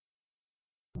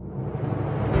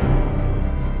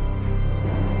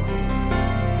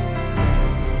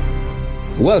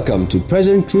Welcome to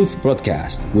Present Truth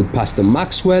Broadcast with Pastor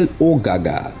Maxwell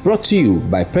Ogaga, brought to you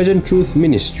by Present Truth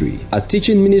Ministry, a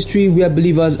teaching ministry where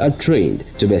believers are trained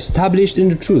to be established in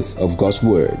the truth of God's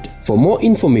Word. For more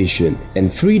information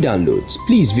and free downloads,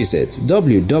 please visit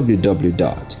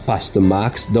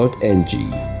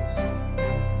www.pastormax.ng.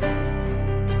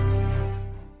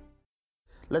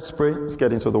 Let's pray. Let's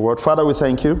get into the Word. Father, we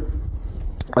thank you.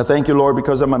 I thank you, Lord,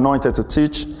 because I'm anointed to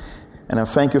teach. And I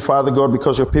thank you, Father God,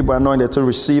 because your people are anointed to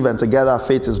receive, and together our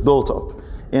faith is built up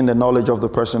in the knowledge of the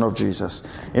person of Jesus.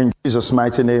 In Jesus'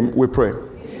 mighty name we pray.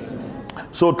 Amen.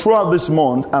 So throughout this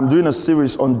month, I'm doing a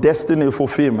series on destiny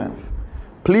fulfillment.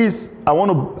 Please, I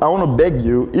want to beg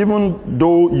you, even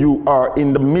though you are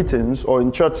in the meetings or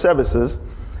in church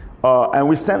services, and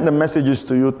we sent the messages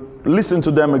to you, listen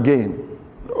to them again.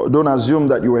 Don't assume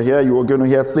that you were here, you were going to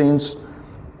hear things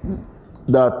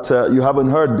that you haven't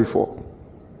heard before.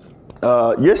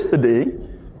 Yesterday,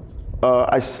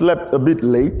 I slept a bit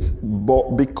late,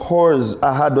 but because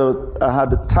I had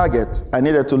a target, I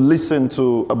needed to listen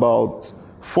to about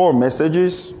 4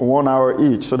 messages, 1 hour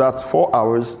each. So that's 4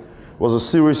 hours. It was a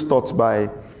series taught by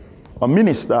a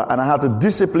minister, and I had to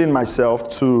discipline myself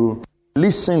to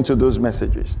listen to those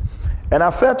messages. And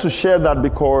I felt to share that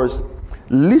because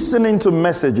listening to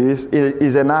messages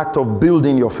is an act of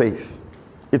building your faith.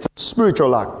 It's a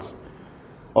spiritual act.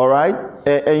 All right,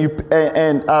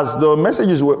 and as the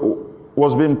messages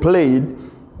was being played,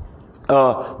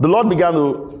 the Lord began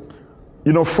to,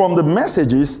 from the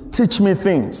messages, teach me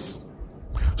things.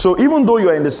 So even though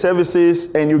you are in the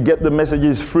services and you get the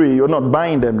messages free, you're not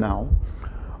buying them now.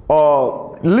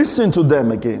 Listen to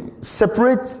them again.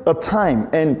 Separate a time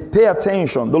and pay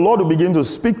attention. The Lord will begin to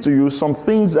speak to you some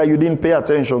things that you didn't pay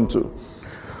attention to.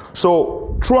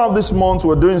 So throughout this month,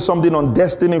 we're doing something on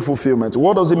destiny fulfillment.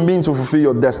 What does it mean to fulfill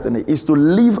your destiny? It's to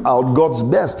live out God's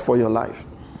best for your life.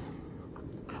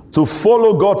 To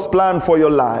follow God's plan for your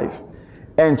life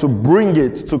and to bring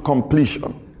it to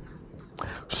completion.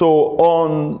 So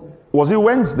was it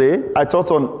Wednesday? I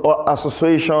taught on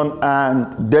association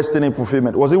and destiny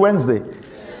fulfillment. Was it Wednesday?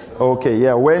 Yes. Okay,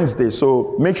 yeah, Wednesday.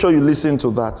 So make sure you listen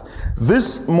to that.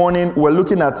 This morning, we're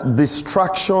looking at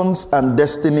distractions and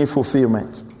destiny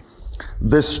fulfillment.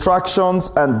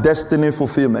 Distractions and destiny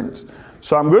fulfillment.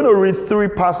 So I'm going to read 3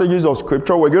 passages of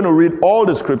scripture. We're going to read all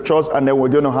the scriptures and then we're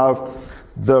going to have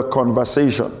the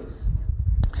conversation.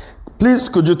 Please,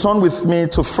 could you turn with me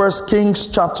to 1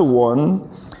 Kings chapter 1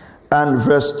 and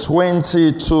verse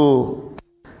 22.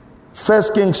 1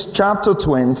 Kings chapter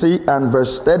 20 and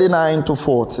verse 39 to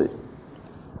 40.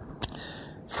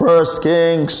 1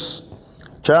 Kings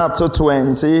chapter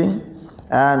 20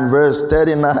 and verse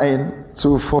 39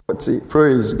 to 40.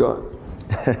 Praise God.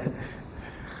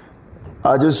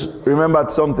 I just remembered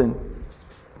something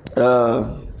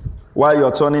while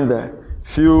you're turning there.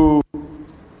 Few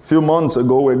months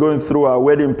ago, we're going through our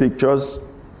wedding pictures,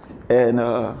 and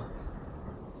our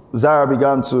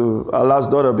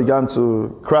last daughter began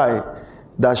to cry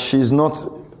that she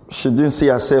didn't see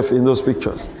herself in those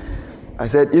pictures. I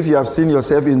said, if you have seen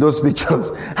yourself in those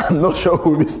pictures, I'm not sure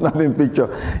who will be snapping picture.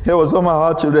 It was somehow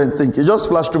our children think. It just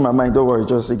flashed through my mind. Don't worry,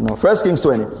 just ignore. 1 Kings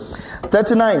 20.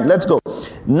 39, let's go.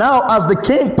 Now as the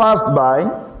king passed by,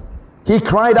 he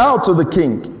cried out to the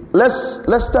king. Let's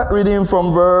start reading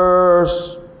from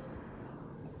verse...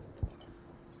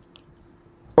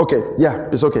 Okay, yeah,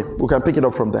 it's okay. We can pick it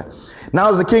up from there. Now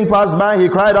as the king passed by, he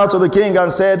cried out to the king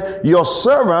and said, your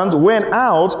servant went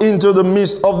out into the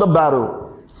midst of the battle.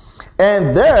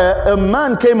 And there a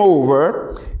man came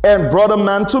over and brought a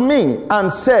man to me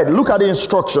and said, look at the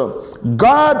instruction.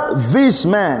 Guard this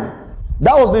man.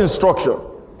 That was the instruction.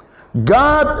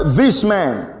 Guard this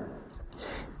man.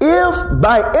 If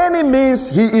by any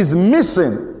means he is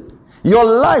missing, your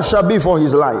life shall be for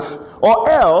his life. Or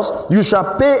else you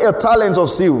shall pay a talent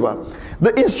of silver.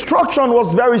 The instruction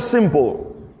was very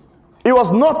simple. It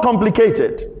was not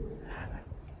complicated.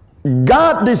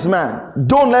 Guard this man.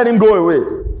 Don't let him go away.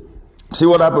 See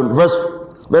what happened.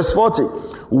 Verse 40.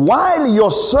 While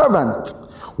your servant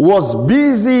was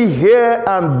busy here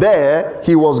and there,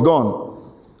 he was gone.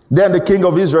 Then the king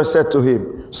of Israel said to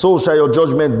him, so shall your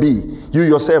judgment be. You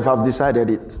yourself have decided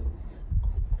it.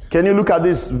 Can you look at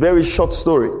this very short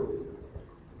story?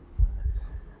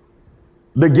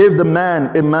 They gave the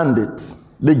man a mandate.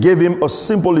 They gave him a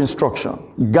simple instruction.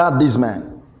 Guard this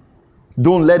man.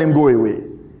 Don't let him go away.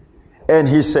 And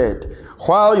he said,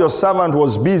 while your servant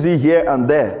was busy here and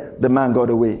there, the man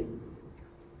got away.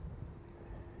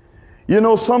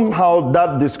 Somehow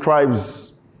that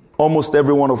describes almost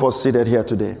every one of us seated here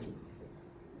today.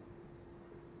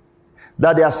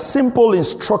 that there are simple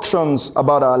instructions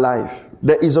about our life.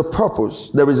 There is a purpose,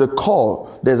 there is a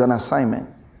call, there's an assignment.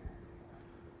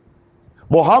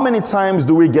 But how many times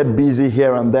do we get busy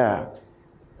here and there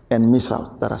and miss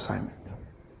out that assignment?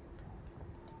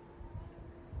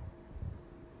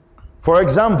 For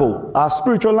example, our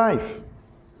spiritual life.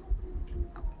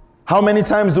 How many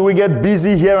times do we get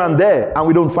busy here and there and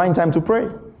we don't find time to pray?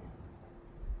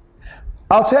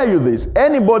 I'll tell you this.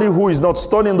 Anybody who is not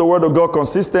studying the Word of God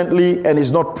consistently and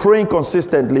is not praying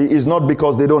consistently is not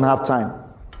because they don't have time.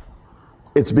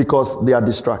 It's because they are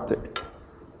distracted.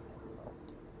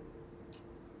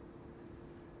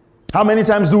 How many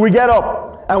times do we get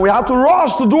up and we have to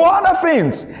rush to do other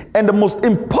things? And the most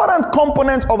important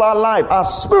component of our life, our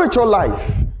spiritual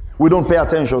life, we don't pay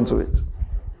attention to it.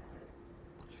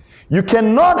 You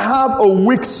cannot have a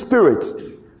weak spirit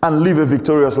and live a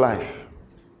victorious life.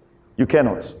 You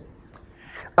cannot.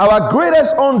 Our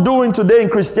greatest undoing today in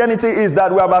Christianity is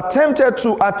that we have attempted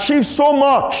to achieve so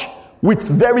much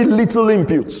with very little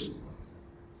input.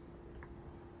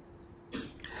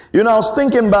 You know, I was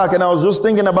thinking back and I was just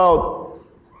thinking about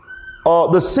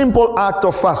the simple act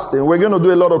of fasting. We're going to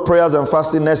do a lot of prayers and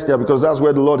fasting next year because that's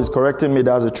where the Lord is correcting me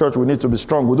that as a church we need to be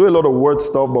strong. We do a lot of word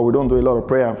stuff, but we don't do a lot of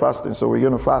prayer and fasting. So we're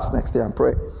going to fast next year and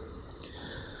pray.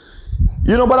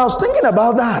 You know, but I was thinking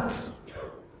about that.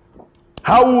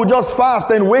 How we would just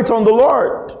fast and wait on the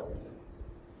Lord.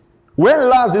 When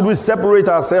last did we separate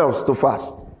ourselves to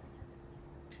fast?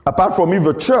 Apart from if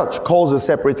the church calls a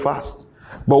separate fast.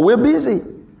 But we're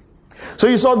busy. So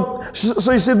you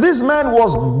see, this man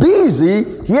was busy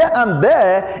here and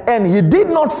there, and he did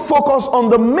not focus on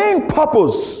the main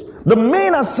purpose, the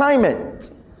main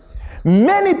assignment.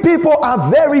 Many people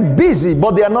are very busy,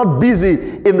 but they are not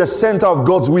busy in the center of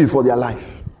God's will for their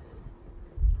life.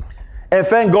 And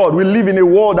thank God, we live in a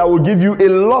world that will give you a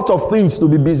lot of things to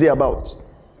be busy about.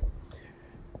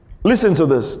 Listen to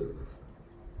this.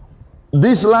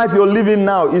 This life you're living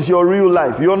now is your real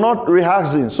life. You're not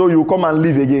rehearsing, so you come and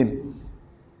live again.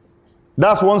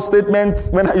 That's one statement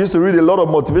when I used to read a lot of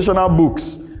motivational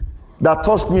books that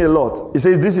touched me a lot. It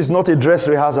says, this is not a dress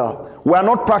rehearsal. We are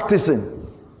not practicing.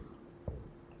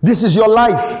 This is your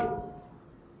life.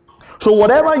 So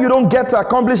whatever you don't get to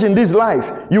accomplish in this life,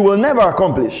 you will never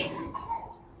accomplish.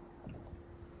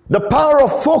 The power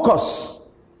of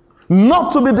focus,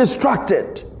 not to be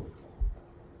distracted.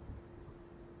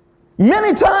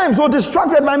 Many times we're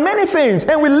distracted by many things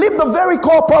and we leave the very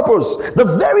core purpose, the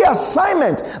very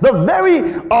assignment, the very,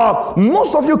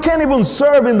 most of you can't even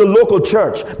serve in the local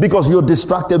church because you're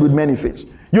distracted with many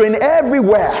things. You're in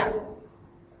everywhere.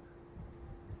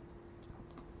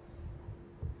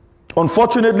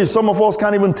 Unfortunately, some of us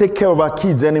can't even take care of our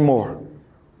kids anymore.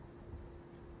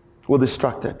 We're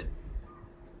distracted.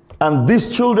 And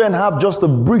these children have just a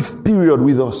brief period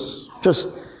with us.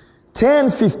 Just 10,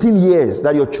 15 years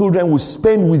that your children will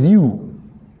spend with you.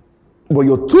 But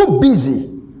you're too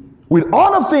busy with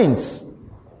other things.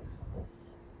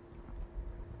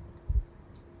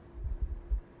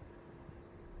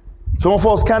 Some of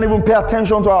us can't even pay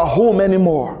attention to our home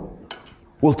anymore.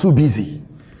 We're too busy.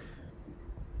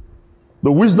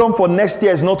 The wisdom for next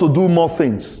year is not to do more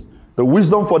things. The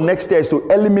wisdom for next year is to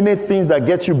eliminate things that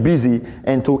get you busy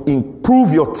and to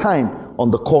improve your time on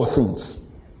the core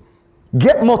things.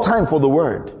 Get more time for the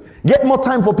word. Get more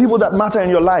time for people that matter in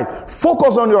your life.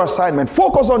 Focus on your assignment.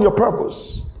 Focus on your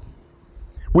purpose.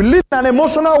 We live in an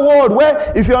emotional world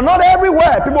where if you're not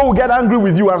everywhere, people will get angry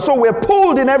with you. And so we're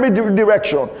pulled in every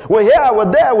direction. We're here,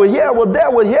 we're there, we're here, we're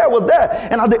there, we're here, we're there.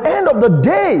 And at the end of the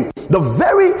day, the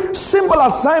very simple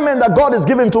assignment that God has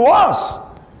given to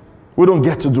us, we don't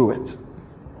get to do it.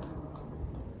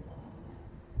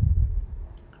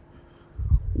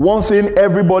 One thing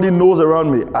everybody knows around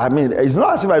me, I mean, it's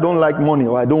not as if I don't like money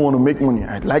or I don't want to make money.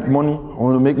 I like money, I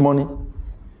want to make money.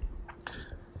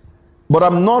 But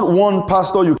I'm not one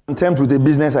pastor you can tempt with a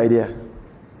business idea.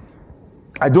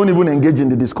 I don't even engage in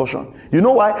the discussion. You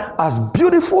know why? As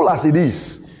beautiful as it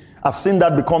is, I've seen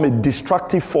that become a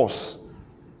destructive force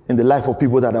in the life of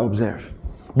people that I observe.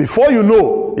 Before you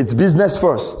know, it's business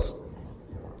first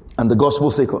and the gospel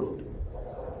second.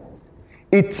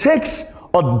 It takes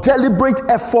a deliberate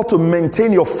effort to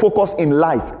maintain your focus in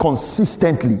life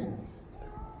consistently.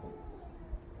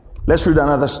 Let's read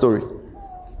another story.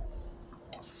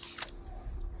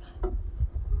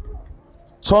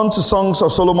 Turn to Songs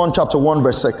of Solomon chapter 1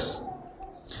 verse 6.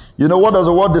 You know what does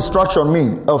the word distraction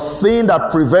mean? A thing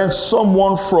that prevents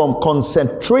someone from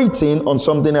concentrating on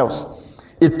something else.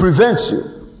 It prevents you.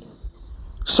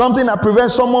 Something that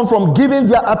prevents someone from giving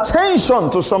their attention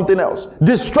to something else.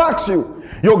 Distracts you.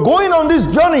 You're going on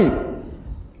this journey.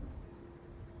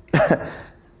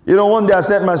 One day I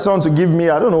sent my son to give me,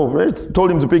 I don't know, I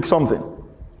told him to pick something,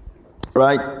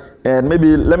 right? And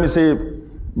maybe, let me say,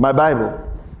 my Bible.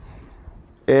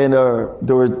 And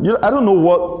there were, I don't know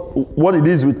what it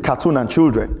is with cartoon and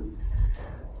children.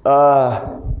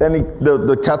 And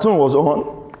the cartoon was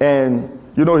on, and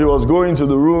he was going to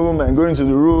the room and going to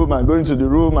the room and going to the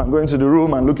room and going to the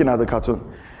room and looking at the cartoon.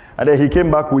 And then he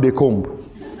came back with a comb.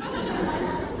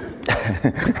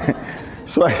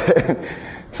 So I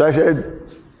said,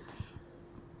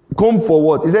 comb for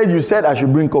what? He said, you said I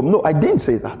should bring comb. No, I didn't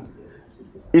say that.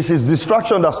 It's his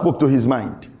distraction that spoke to his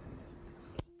mind.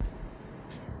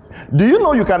 Do you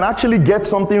know you can actually get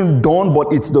something done, but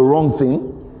it's the wrong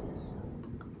thing?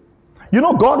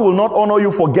 God will not honor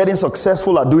you for getting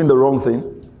successful at doing the wrong thing.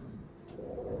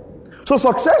 So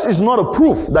success is not a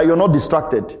proof that you're not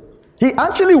distracted. He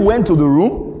actually went to the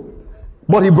room,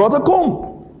 but he brought a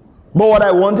comb. But what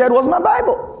I wanted was my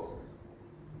Bible.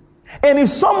 And if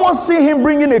someone see him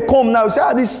bringing a comb now, say,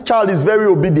 this child is very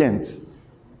obedient.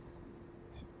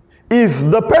 If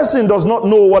the person does not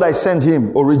know what I sent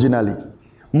him originally,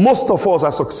 most of us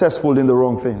are successful in the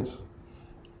wrong things.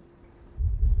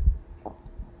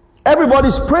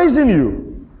 Everybody's praising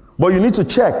you, but you need to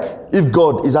check if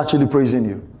God is actually praising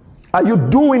you. Are you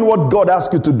doing what God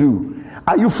asked you to do?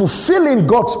 Are you fulfilling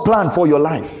God's plan for your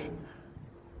life?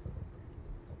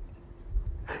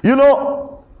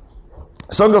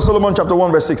 Song of Solomon chapter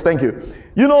 1 verse 6, thank you.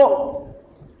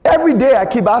 Every day I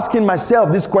keep asking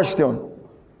myself this question.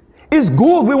 It's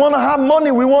good, we want to have money,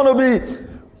 we want to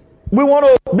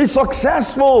be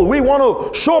successful. We want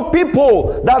to show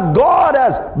people that God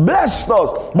has blessed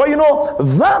us. But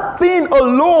that thing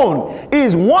alone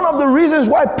is one of the reasons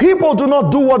why people do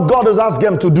not do what God has asked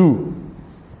them to do.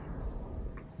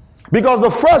 Because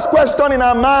the first question in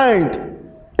our mind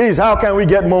is, how can we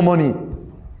get more money?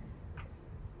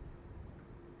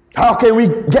 How can we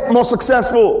get more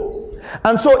successful?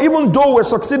 And so even though we're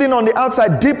succeeding on the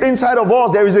outside, deep inside of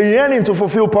us, there is a yearning to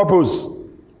fulfill purpose.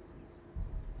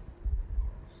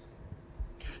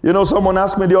 Someone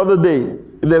asked me the other day,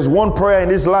 if there's one prayer in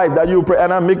this life that you pray,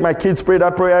 and I make my kids pray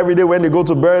that prayer every day when they go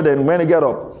to bed and when they get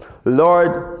up.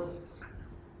 Lord,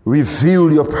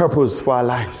 reveal your purpose for our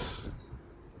lives.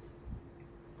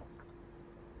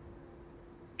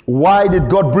 Why did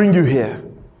God bring you here?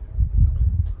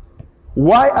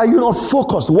 Why are you not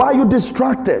focused? Why are you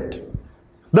distracted?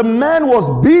 The man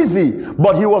was busy,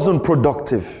 but he wasn't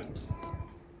productive.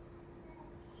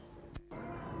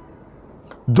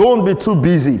 Don't be too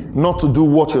busy not to do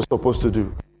what you're supposed to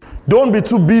do. Don't be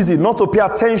too busy not to pay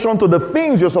attention to the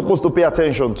things you're supposed to pay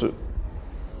attention to.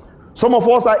 Some of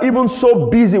us are even so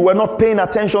busy we're not paying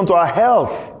attention to our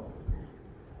health.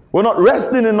 We're not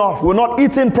resting enough. We're not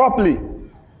eating properly.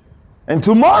 And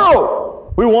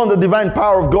tomorrow, we want the divine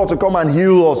power of God to come and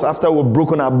heal us after we've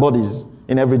broken our bodies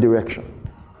in every direction.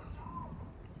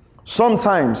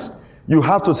 Sometimes you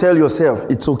have to tell yourself,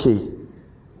 it's okay.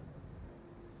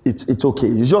 It's okay.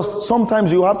 It's just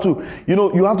sometimes you have to,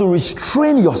 you have to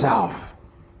restrain yourself.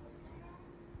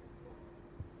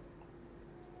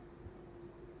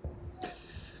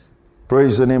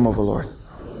 Praise the name of the Lord.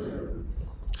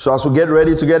 So as we get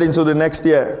ready to get into the next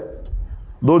year,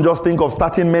 don't just think of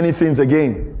starting many things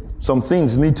again. Some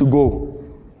things need to go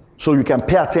so you can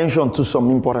pay attention to some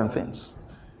important things.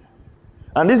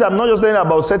 And this, I'm not just talking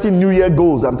about setting New Year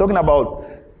goals. I'm talking about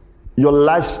your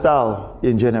lifestyle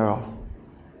in general.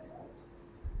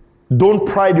 Don't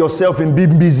pride yourself in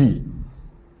being busy.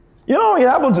 It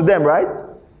happened to them, right?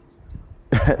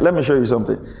 Let me show you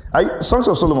something. Songs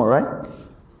of Solomon, right?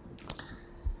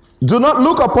 Do not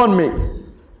look upon me,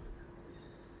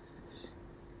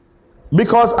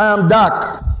 because I am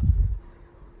dark,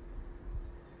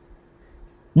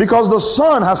 because the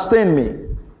sun has stained me.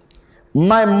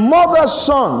 My mother's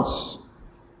sons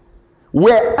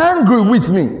were angry with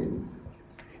me.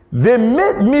 They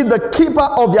made me the keeper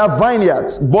of their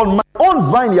vineyards, but my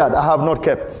own vineyard I have not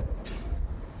kept.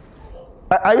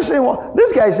 Are you saying what?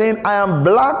 This guy is saying, I am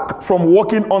black from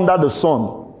walking under the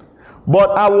sun, but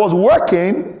I was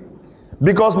working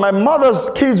because my mother's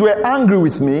kids were angry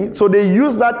with me, so they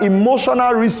used that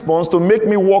emotional response to make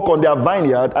me work on their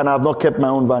vineyard, and I have not kept my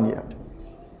own vineyard.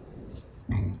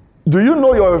 Do you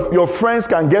know your friends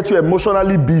can get you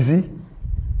emotionally busy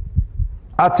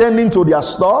attending to their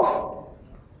stuff,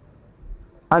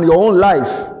 and your own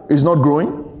life is not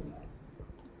growing?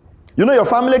 Your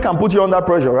family can put you under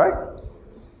pressure, right?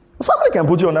 Your family can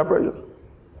put you under pressure.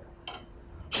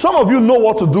 Some of you know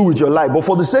what to do with your life, but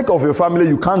for the sake of your family,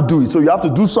 you can't do it. So you have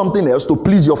to do something else to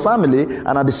please your family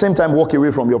and at the same time walk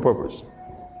away from your purpose.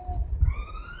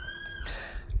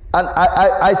 And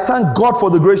I thank God for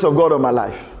the grace of God on my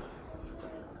life.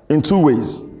 in two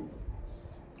ways.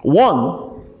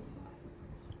 One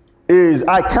is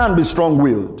I can be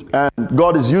strong-willed, and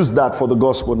God has used that for the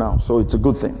gospel now, so it's a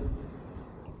good thing.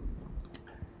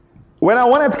 When I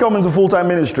wanted to come into full-time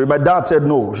ministry, my dad said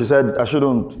no. She said I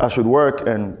should work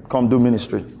and come do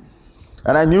ministry.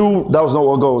 And I knew that was not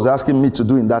what God was asking me to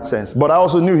do in that sense. But I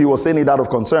also knew he was saying it out of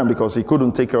concern because he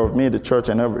couldn't take care of me, the church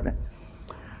and everything.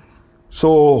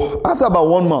 So after about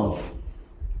 1 month,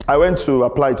 I went to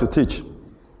apply to teach.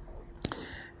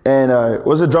 And it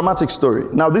was a dramatic story.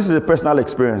 Now, this is a personal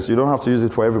experience. You don't have to use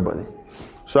it for everybody.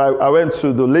 So I went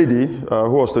to the lady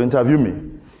who was to interview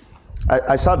me.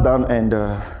 I sat down and,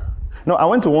 I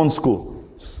went to one school.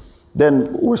 Then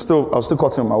I was still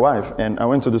courting my wife. And I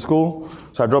went to the school.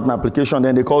 So I dropped an application.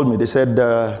 Then they called me. They said,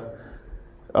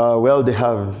 they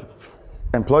have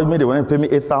employed me. They wanted to pay me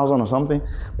 $8,000 or something.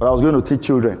 But I was going to teach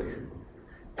children.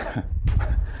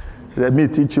 Let me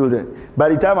teach children. By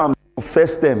the time I'm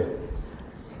first term,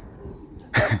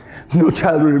 no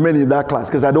child will remain in that class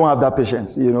because I don't have that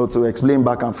patience, to explain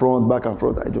back and front.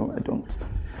 I don't.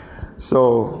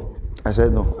 So I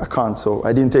said, no, I can't. So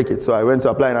I didn't take it. So I went to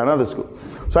apply in another school.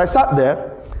 So I sat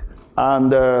there,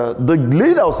 and the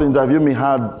lady that was interviewing me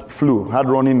had flu, had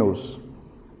runny nose.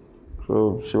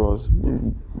 So she was...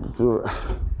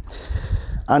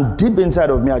 And deep inside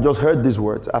of me, I just heard these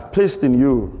words. I've placed in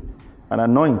you an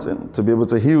anointing to be able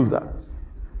to heal that.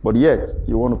 But yet,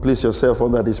 you want to place yourself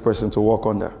under this person to walk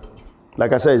under.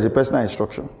 Like I said, it's a personal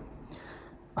instruction.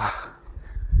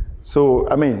 So,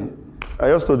 I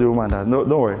just told the woman that, no,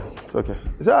 don't worry, it's okay.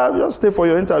 He said, I'll just stay for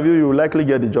your interview, you will likely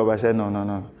get the job. I said,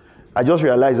 no. I just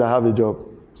realized I have a job.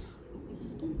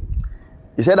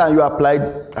 He said, and you applied?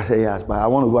 I said, yes, but I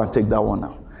want to go and take that one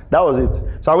now. That was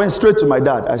it. So I went straight to my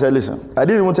dad. I said, listen, I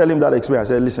didn't even tell him that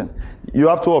experience. I said, listen, you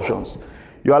have two options.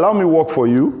 You allow me work for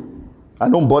you, I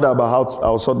don't bother about how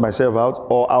I'll sort myself out,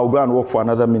 or I'll go and work for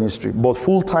another ministry. But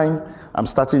full time, I'm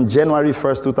starting January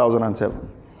 1st, 2007.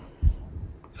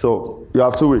 So you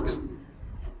have 2 weeks.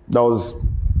 That was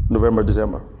November,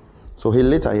 December. So he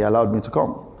allowed me to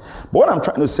come. But what I'm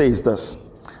trying to say is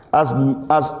this.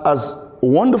 As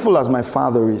wonderful as my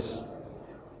father is,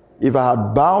 if I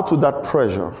had bowed to that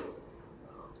pressure,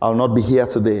 I will not be here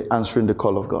today answering the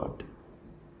call of God.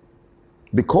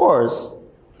 Because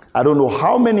I don't know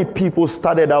how many people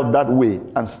started out that way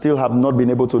and still have not been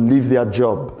able to leave their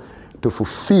job to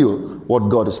fulfill what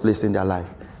God has placed in their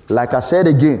life. Like I said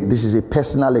again, this is a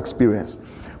personal experience.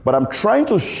 But I'm trying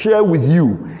to share with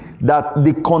you that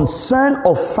the concern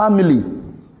of family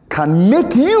can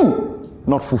make you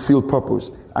not fulfill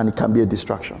purpose, and it can be a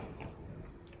distraction.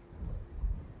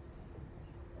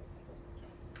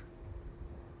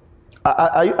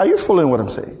 Are you following what I'm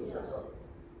saying?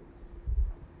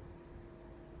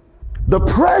 The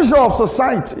pressure of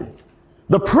society,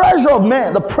 the pressure of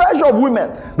men, the pressure of women,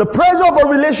 the pressure of a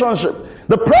relationship,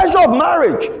 the pressure of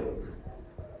marriage,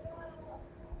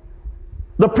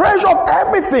 the pressure of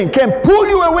everything can pull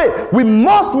you away. We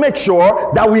must make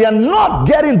sure that we are not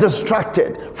getting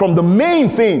distracted from the main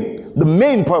thing, the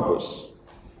main purpose.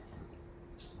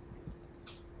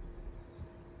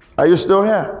 Are you still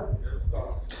here?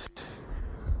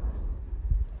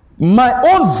 My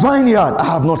own vineyard I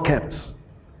have not kept.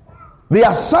 The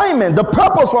assignment, the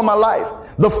purpose for my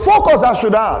life, the focus I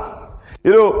should have.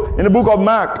 In the book of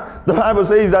Mark, the Bible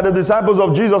says that the disciples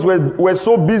of Jesus were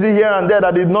so busy here and there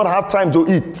that they did not have time to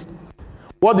eat.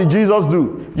 What did Jesus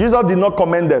do? Jesus did not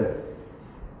commend them.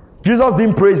 Jesus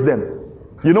didn't praise them.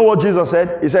 You know what Jesus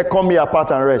said? He said, come here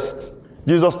apart and rest.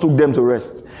 Jesus took them to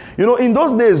rest. In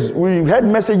those days, we had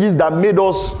messages that made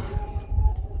us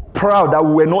proud that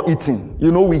we were not eating.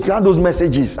 We had those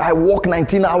messages. I walk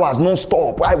 19 hours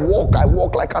non-stop. I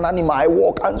walk like an animal. I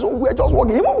walk. And so we were just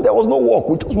walking. Even there was no walk.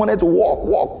 We just wanted to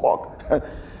walk.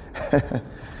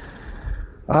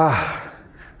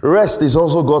 Rest is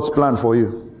also God's plan for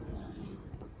you.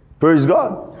 Praise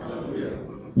God.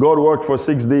 God worked for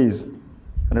 6 days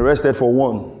and he rested for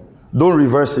 1. Don't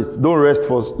reverse it. Don't rest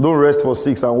for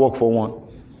 6 and work for 1.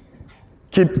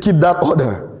 Keep that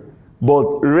order.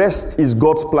 But rest is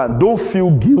God's plan. Don't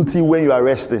feel guilty when you are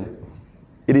resting.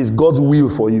 It is God's will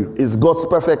for you. It's God's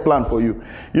perfect plan for you.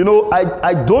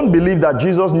 I don't believe that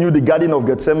Jesus knew the Garden of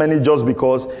Gethsemane just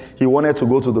because he wanted to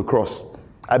go to the cross.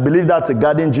 I believe that's a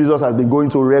garden Jesus has been going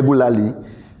to regularly.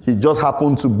 He just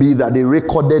happened to be that they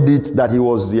recorded it that he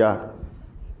was there.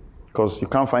 Because you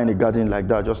can't find a garden like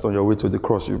that just on your way to the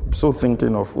cross. You're so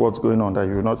thinking of what's going on that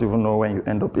you will not even know when you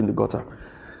end up in the gutter.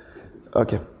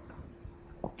 Okay.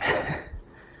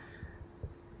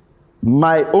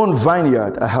 My own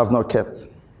vineyard I have not kept.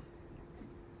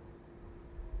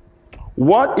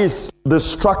 What is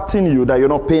distracting you that you're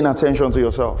not paying attention to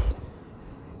yourself?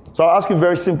 So I'll ask you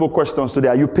very simple questions today.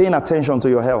 Are you paying attention to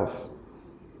your health?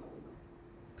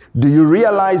 Do you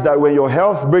realize that when your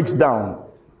health breaks down,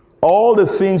 all the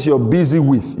things you're busy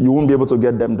with, you won't be able to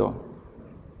get them done?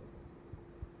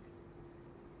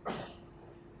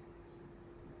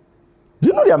 Do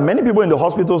you know there are many people in the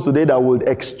hospitals today that would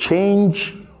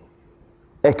exchange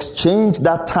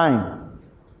that time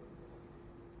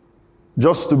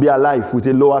just to be alive with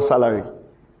a lower salary?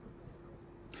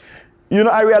 You know,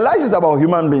 I realize it's about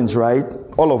human beings, right?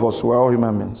 All of us, we're all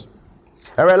human beings.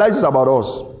 I realize it's about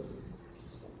us.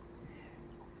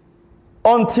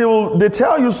 Until they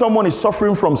tell you someone is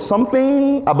suffering from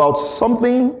something, about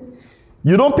something,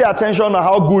 you don't pay attention to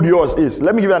how good yours is.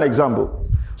 Let me give you an example.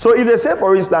 So if they say,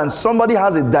 for instance, somebody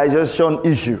has a digestion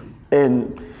issue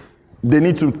and they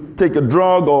need to take a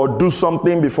drug or do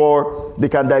something before they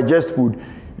can digest food,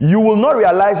 you will not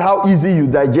realize how easy you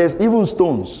digest even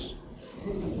stones.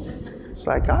 It's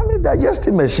like, I'm a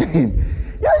digestive machine.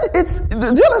 Yeah, do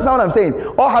you understand what I'm saying?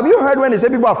 Or have you heard when they say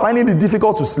people are finding it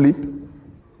difficult to sleep?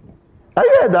 Have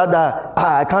you heard that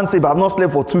I can't sleep, I've not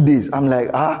slept for 2 days. I'm like,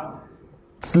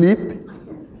 sleep?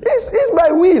 It's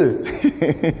by will.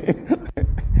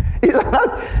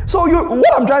 So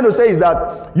what I'm trying to say is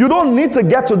that you don't need to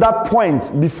get to that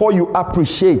point before you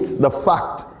appreciate the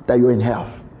fact that you're in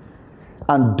health.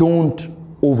 And don't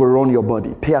overrun your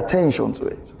body. Pay attention to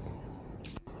it.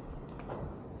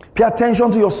 Pay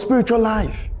attention to your spiritual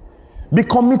life. Be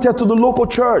committed to the local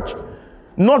church.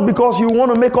 Not because you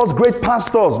want to make us great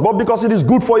pastors, but because it is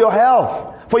good for your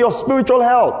health, for your spiritual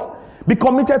health. Be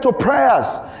committed to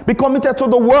prayers. Be committed to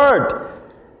the word.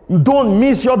 Don't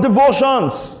miss your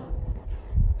devotions.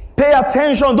 Pay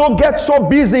attention. Don't get so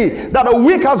busy that a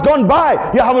week has gone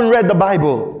by. You haven't read the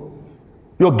Bible.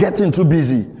 You're getting too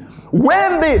busy.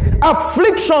 When the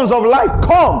afflictions of life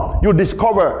come, you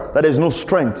discover that there's no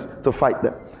strength to fight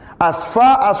them. As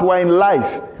far as we're in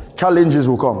life, challenges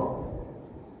will come.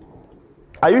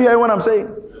 Are you hearing what I'm saying?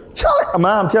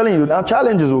 I'm telling you now,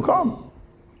 challenges will come.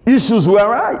 Issues will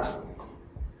arise.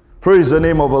 Praise the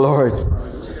name of the Lord.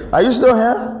 Are you still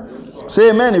here? Say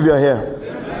amen if you're here.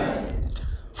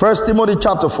 1 Timothy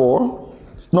chapter 4.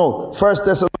 No, 1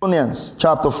 Thessalonians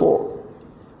chapter 4.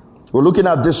 We're looking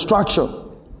at distraction.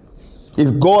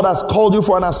 If God has called you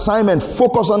for an assignment,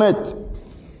 focus on it.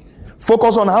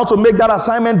 Focus on how to make that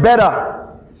assignment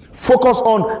better. Focus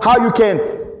on how you can,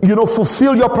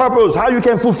 fulfill your purpose, how you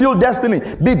can fulfill destiny.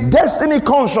 Be destiny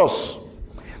conscious.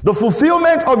 The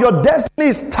fulfillment of your destiny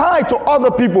is tied to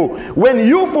other people. When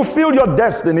you fulfill your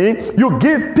destiny, you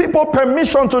give people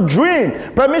permission to dream,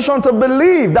 permission to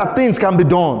believe that things can be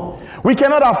done. We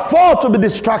cannot afford to be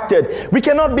distracted. We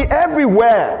cannot be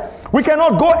everywhere. We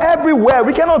cannot go everywhere.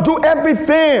 We cannot do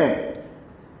everything.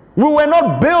 We were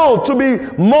not built to be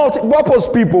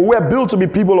multi-purpose people. We are built to be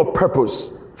people of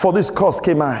purpose. For this cause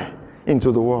came I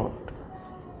into the world.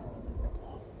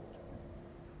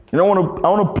 I want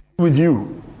to pray with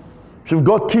you. If you've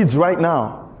got kids right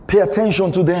now, pay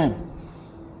attention to them.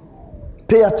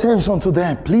 Pay attention to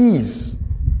them, please.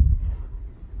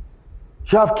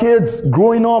 You have kids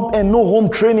growing up and no home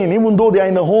training, even though they are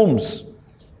in the homes.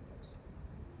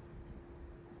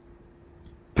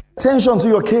 Pay attention to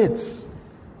your kids.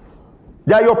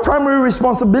 They are your primary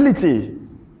responsibility.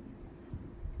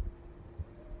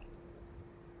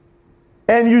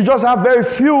 And you just have very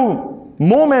few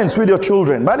moments with your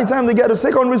children. By the time they get to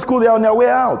secondary school, they are on their way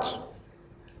out.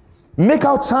 Make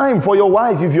out time for your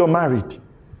wife if you're married.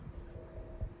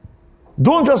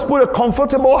 Don't just put a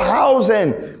comfortable house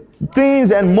and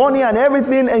things and money and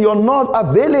everything and you're not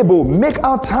available. Make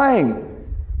out time.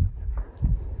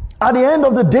 At the end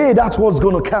of the day, that's what's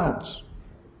going to count.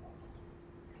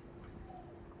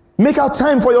 Make out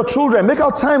time for your children. Make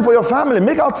out time for your family.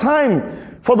 Make out time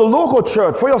for the local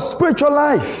church, for your spiritual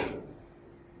life.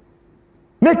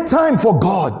 Make time for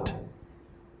God.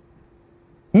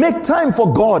 Make time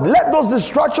for God. Let those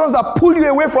distractions that pull you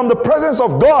away from the presence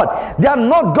of God, they are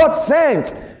not God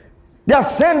sent. They are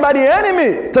sent by the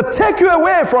enemy to take you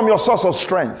away from your source of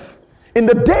strength. In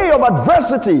the day of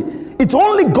adversity, it's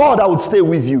only God that would stay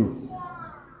with you.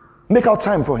 Make out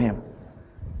time for Him.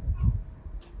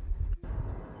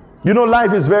 You know,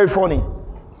 life is very funny.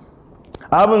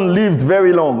 I haven't lived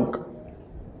very long,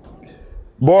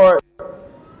 but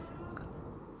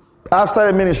I've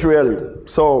started ministry early.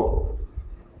 So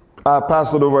I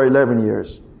pastored over 11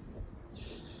 years.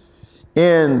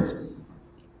 And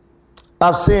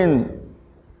I've seen,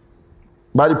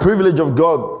 by the privilege of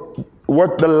God,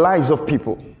 work the lives of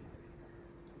people.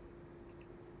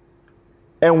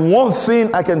 And one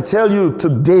thing I can tell you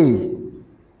today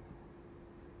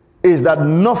is that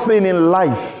nothing in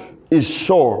life is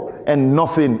sure and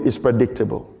nothing is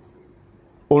predictable.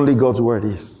 Only God's word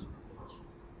is.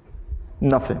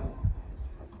 Nothing.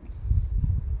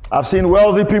 I've seen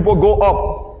wealthy people go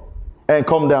up and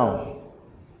come down.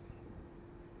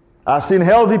 I've seen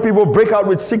healthy people break out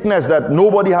with sickness that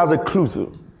nobody has a clue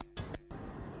to.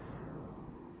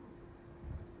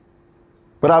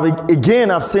 But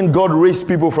I've seen God raise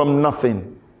people from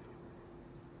nothing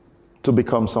to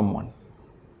become someone.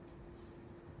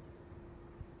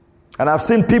 And I've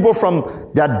seen people from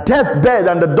their deathbed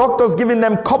and the doctors giving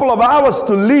them a couple of hours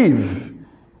to live.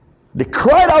 They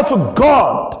cried out to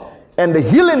God, and the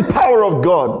healing power of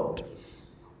God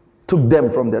took them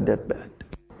from their deathbed.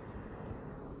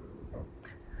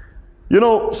 You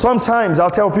know, sometimes I'll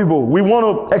tell people, we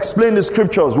want to explain the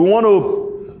scriptures. We want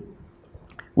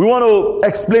to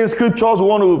explain scriptures. We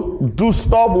want to do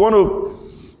stuff. We want to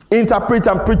interpret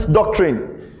and preach doctrine.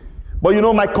 But you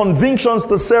know, my convictions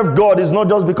to serve God is not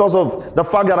just because of the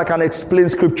fact that I can explain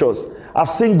scriptures. I've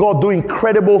seen God do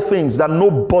incredible things that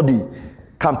nobody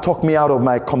can talk me out of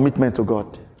my commitment to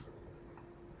God.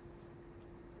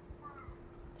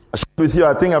 I shared with you,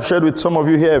 I think I've shared with some of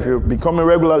you here, if you've been coming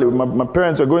regularly, my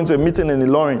parents are going to a meeting in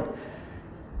Ilorin.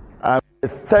 A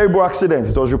terrible accident.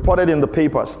 It was reported in the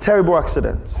papers. Terrible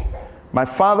accident. My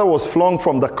father was flung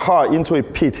from the car into a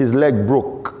pit. His leg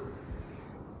broke.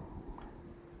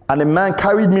 And a man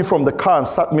carried me from the car and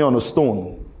sat me on a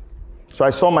stone. So I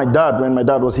saw my dad when my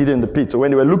dad was hidden in the pit. So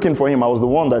when they were looking for him, I was the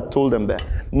one that told them that.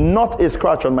 Not a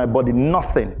scratch on my body.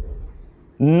 Nothing.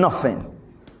 Nothing.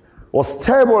 It was a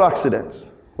terrible accident.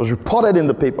 It was reported in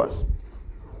the papers.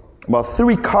 About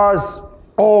 3 cars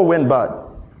all went bad.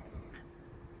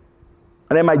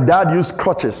 And then my dad used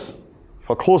crutches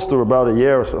for close to about a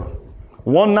year or so.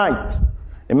 One night,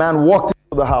 a man walked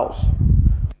into the house,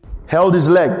 held his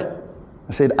leg,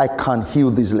 and said, I can't heal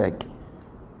this leg.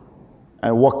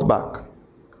 And walked back.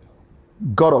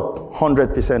 Got up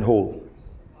 100% whole.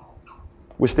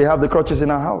 We still have the crutches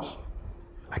in our house.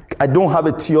 I don't have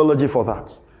a theology for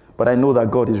that, but I know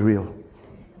that God is real.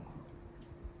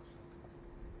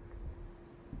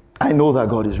 I know that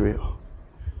God is real.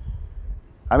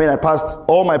 I mean, I passed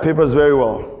all my papers very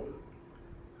well.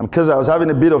 And because I was having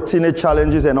a bit of teenage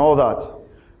challenges and all that.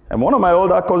 And one of my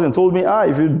older cousins told me,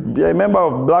 if you be a member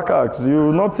of Black Axe, you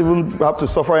will not even have to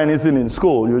suffer anything in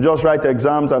school. You just write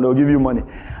exams and they'll give you money.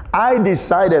 I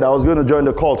decided I was going to join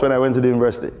the cult when I went to the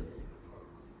university.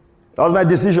 That was my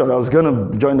decision. I was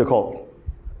going to join the cult.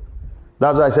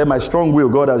 That's why I said my strong will,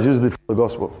 God has used it for the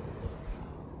gospel.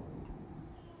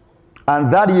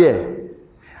 And that year,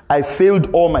 I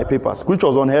failed all my papers, which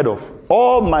was unheard of.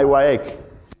 All my WAEC.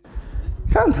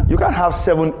 You can't have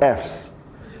 7 Fs.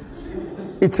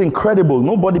 It's incredible.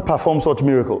 Nobody performed such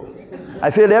miracle. I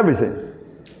failed everything.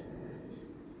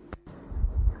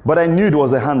 But I knew it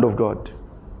was the hand of God.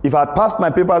 If I had passed my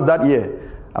papers that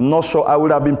year, I'm not sure I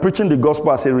would have been preaching the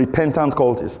gospel as a repentant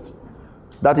cultist.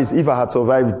 That is, if I had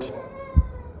survived.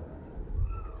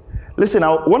 Listen,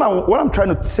 what I'm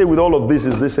trying to say with all of this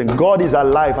is, listen, God is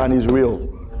alive and is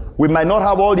real. We might not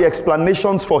have all the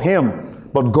explanations for him,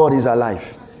 but God is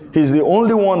alive. He's the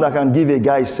only one that can give a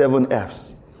guy 7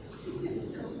 Fs.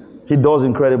 He does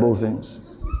incredible things.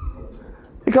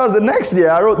 Because the next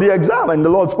year I wrote the exam and the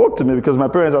Lord spoke to me because my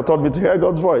parents had taught me to hear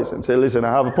God's voice and say, listen,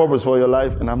 I have a purpose for your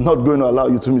life and I'm not going to allow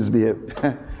you to misbehave.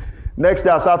 Next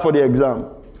day I sat for the exam.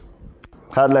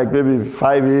 Had like maybe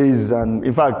 5 A's, and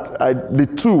in fact,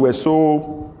 the 2 were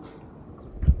so,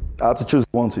 I had to choose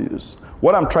one to use.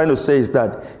 What I'm trying to say is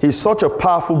that he's such a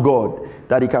powerful God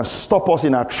that he can stop us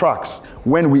in our tracks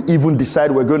when we even decide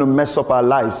we're going to mess up our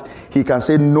lives. He can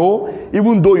say, no,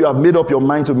 even though you have made up your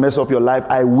mind to mess up your life,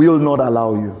 I will not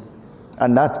allow you.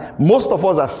 And that most of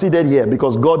us are seated here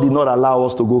because God did not allow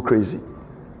us to go crazy.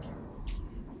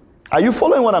 Are you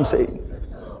following what I'm saying?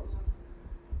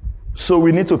 So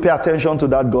we need to pay attention to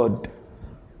that God.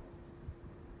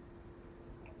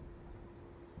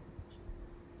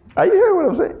 Are you hearing what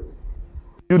I'm saying?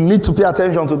 You need to pay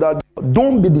attention to that God.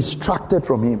 Don't be distracted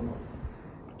from him.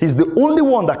 He's the only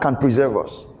one that can preserve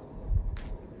us.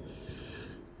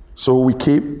 So we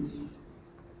keep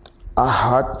our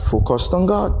heart focused on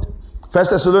God. 1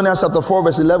 Thessalonians chapter 4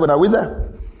 verse 11. Are we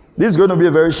there? This is going to be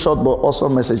a very short but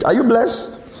awesome message. Are you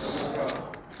blessed?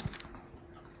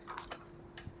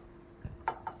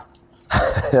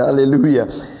 Hallelujah.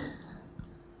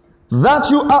 That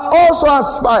you are also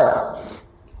aspire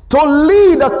to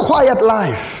lead a quiet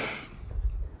life,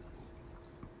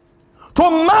 to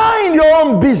mind your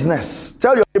own business.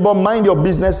 Tell your neighbor, mind your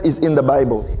business is in the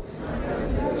Bible.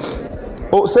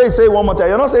 Oh, say it one more time.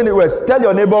 You're not saying it well. Tell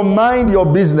your neighbor, mind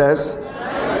your business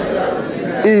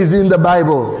is in the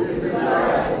Bible.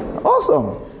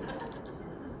 Awesome.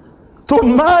 To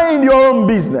mind your own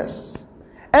business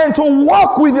and to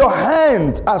walk with your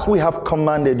hands as we have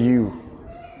commanded you.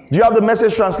 Do you have the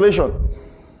Message translation?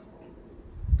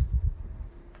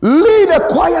 Lead a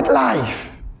quiet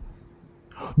life.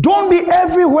 Don't be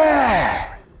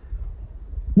everywhere.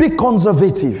 Be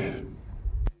conservative.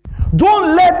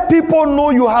 Don't let people know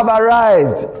you have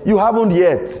arrived. You haven't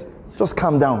yet. Just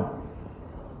calm down.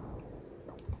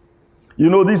 You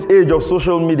know, this age of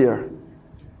social media,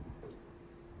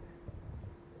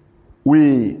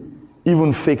 we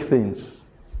even fake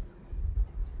things.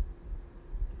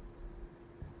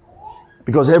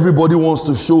 Because everybody wants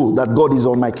to show that God is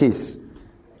on my case.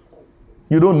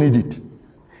 You don't need it.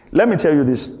 Let me tell you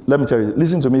this.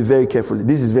 Listen to me very carefully.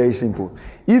 This is very simple.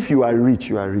 If you are rich,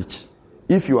 you are rich.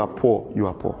 If you are poor, you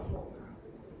are poor.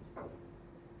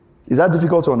 Is that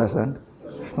difficult to understand?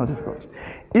 It's not difficult.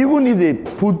 Even if they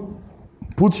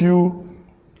put you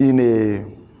in a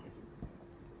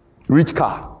rich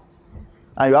car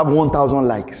and you have 1,000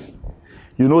 likes,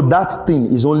 you know that thing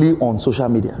is only on social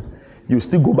media. You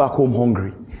still go back home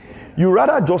hungry. You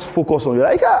rather just focus on, you're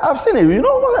like, I've seen it, you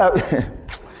know.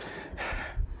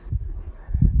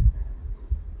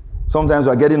 Sometimes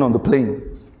we're getting on the plane.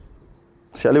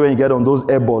 Especially when you get on those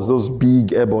airbuses, those big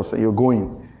airbuses, and you're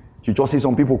going, you just see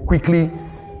some people quickly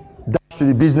dash to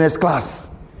the business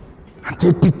class and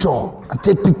take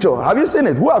picture. Have you seen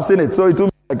it? Who have seen it? So it will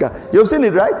be like you've seen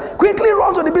it, right? Quickly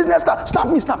run to the business class. Stop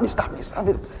me.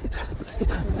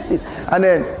 And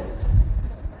then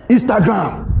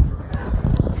Instagram,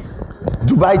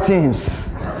 Dubai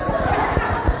things.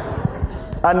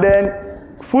 And then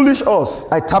foolish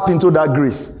us, I tap into that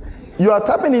grace. You are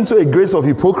tapping into a grace of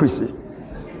hypocrisy.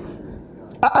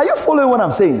 Are you following what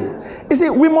I'm saying?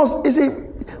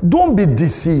 Don't be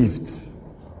deceived.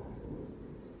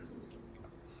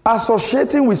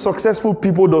 Associating with successful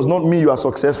people does not mean you are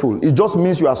successful. It just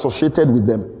means you are associated with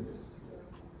them.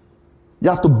 You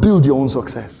have to build your own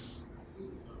success.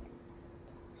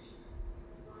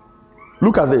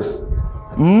 Look at this.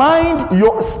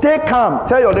 Stay calm.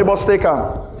 Tell your neighbor, stay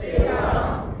calm.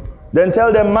 Then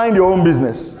tell them, mind your own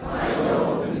business.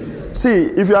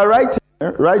 See, if you are writing,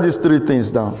 write these three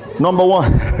things down. Number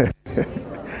one,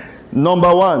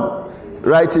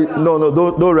 write it. No,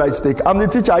 don't write stay calm. I'm the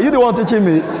teacher. Are you the one teaching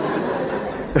me?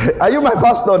 Are you my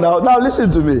pastor now? Now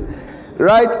listen to me.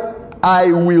 Write,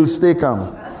 I will stay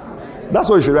calm. That's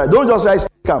what you should write. Don't just write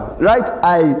stay calm. Write,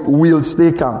 I will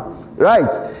stay calm.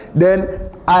 Right? Then,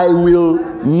 I will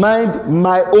mind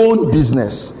my own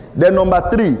business. Then number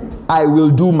 3, I will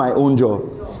do my own job.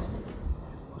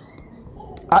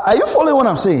 Are you following what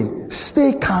I'm saying?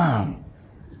 Stay calm.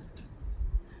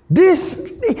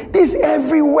 This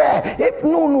everywhere.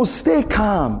 No, stay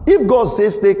calm. If God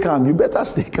says stay calm, you better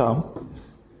stay calm.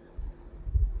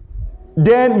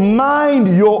 Then mind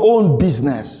your own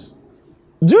business.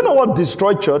 Do you know what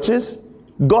destroyed churches?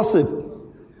 Gossip.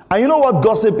 And you know what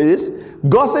gossip is?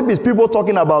 Gossip is people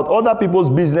talking about other people's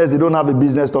business they don't have a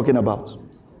business talking about.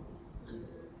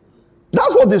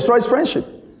 That's what destroys friendship.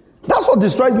 That's what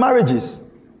destroys marriages.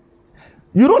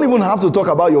 You don't even have to talk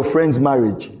about your friend's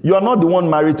marriage. You are not the one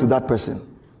married to that person.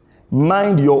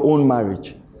 Mind your own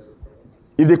marriage.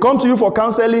 If they come to you for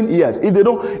counseling, yes. If they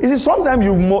don't, you see, sometimes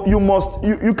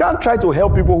you can't try to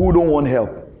help people who don't want help.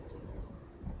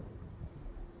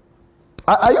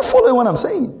 Are you following what I'm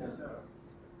saying? Yes, sir.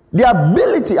 The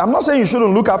ability, I'm not saying you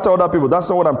shouldn't look after other people. That's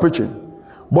not what I'm preaching.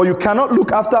 But you cannot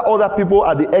look after other people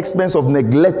at the expense of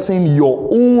neglecting your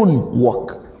own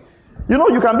work. You know,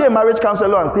 you can be a marriage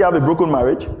counselor and still have a broken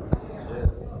marriage.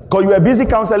 Because you were busy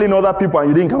counseling other people and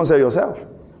you didn't counsel yourself.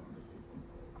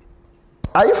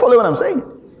 Are you following what I'm saying?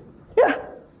 Yeah.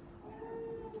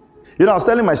 You know, I was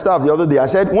telling my staff the other day, I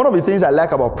said, one of the things I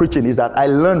like about preaching is that I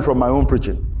learn from my own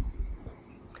preaching.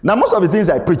 Now, most of the things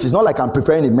I preach, it's not like I'm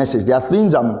preparing a message. There are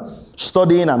things I'm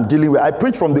studying, I'm dealing with. I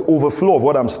preach from the overflow of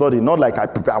what I'm studying, not like I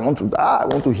want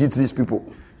to hit these people.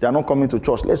 They are not coming to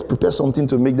church. Let's prepare something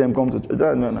to make them come to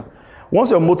church. No.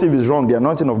 Once your motive is wrong, the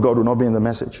anointing of God will not be in the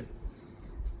message.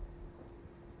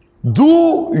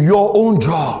 Do your own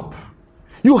job.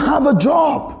 You have a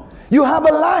job. You have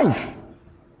a life.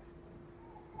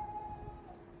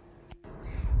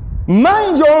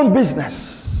 Mind your own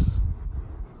business.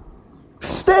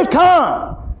 Stay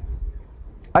calm.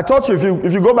 I taught you,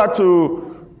 if you go back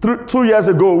to 2 years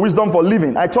ago, Wisdom for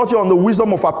Living, I taught you on the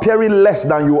wisdom of appearing less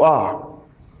than you are.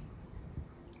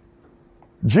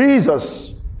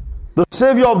 Jesus, the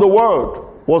Savior of the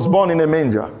world, was born in a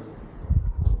manger.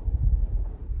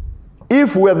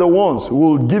 If we're the ones who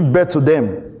will give birth to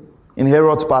them in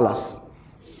Herod's palace,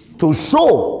 to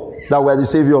show that we're the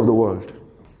savior of the world.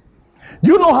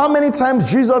 Do you know how many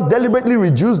times Jesus deliberately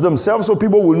reduced themselves so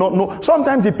people will not know?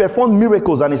 Sometimes he performed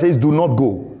miracles and he says, do not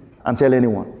go and tell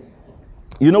anyone.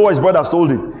 You know what his brothers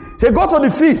told him? He said, go to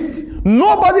the feast.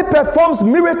 Nobody performs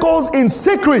miracles in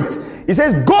secret. He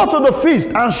says, go to the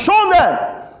feast and show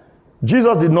them.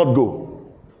 Jesus did not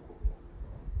go.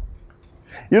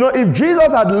 You know, if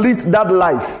Jesus had lived that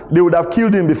life, they would have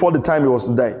killed him before the time he was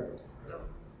to die.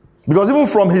 Because even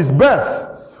from his birth,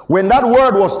 when that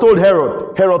word was told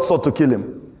Herod sought to kill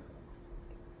him.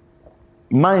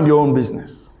 Mind your own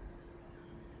business.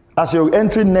 As you're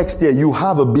entering next year, you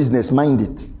have a business, mind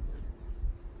it.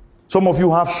 Some of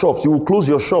you have shops. You will close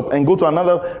your shop and go to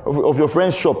another of your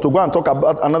friend's shop to go and talk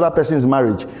about another person's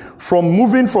marriage. From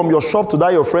moving from your shop to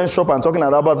that your friend's shop and talking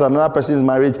about another person's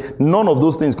marriage, none of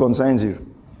those things concerns you.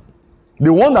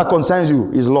 The one that concerns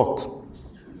you is locked.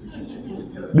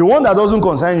 The one that doesn't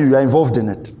concern you, you are involved in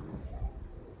it.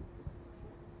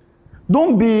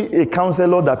 Don't be a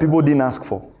counselor that people didn't ask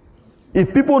for.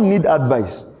 If people need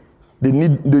advice, they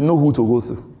know who to go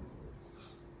through.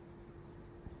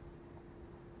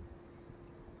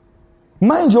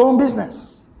 Mind your own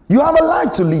business. You have a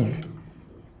life to live.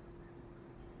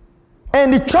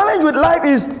 And the challenge with life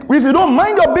is, if you don't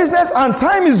mind your business and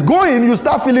time is going, you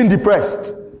start feeling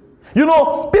depressed. You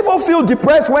know, people feel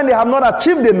depressed when they have not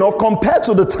achieved enough compared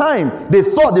to the time they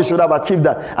thought they should have achieved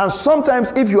that. And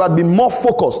sometimes if you had been more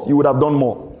focused, you would have done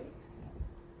more.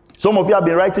 Some of you have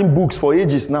been writing books for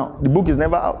ages now. The book is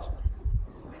never out.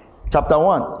 Chapter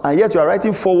 1. And yet you are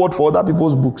writing forward for other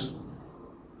people's books.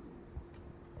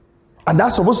 And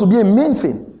that's supposed to be a main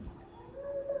thing.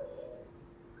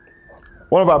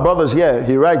 One of our brothers here,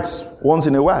 he writes once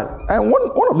in a while. And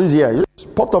one of these years,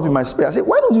 it popped up in my spirit. I said,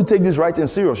 why don't you take this writing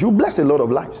serious? You bless a lot of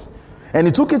lives. And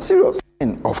he took it serious.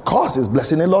 And of course, it's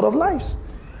blessing a lot of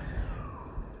lives.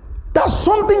 That's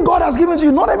something God has given to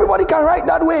you. Not everybody can write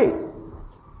that way.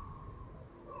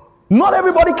 Not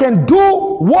everybody can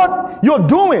do what you're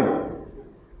doing.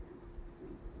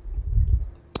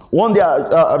 One day,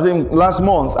 I think last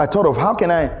month, I thought of how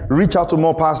can I reach out to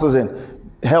more pastors and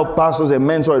help pastors and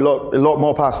mentor a lot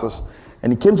more pastors.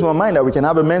 And it came to my mind that we can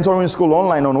have a mentoring school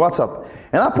online on WhatsApp.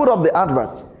 And I put up the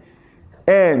advert.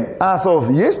 And as of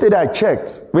yesterday, I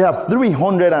checked. We have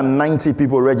 390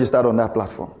 people registered on that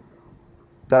platform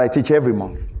that I teach every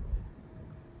month.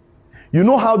 You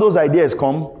know how those ideas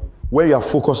come? When you are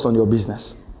focused on your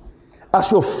business.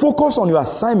 As you're focused on your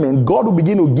assignment, God will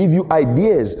begin to give you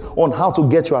ideas on how to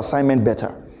get your assignment better.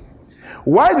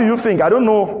 Why do you think, I don't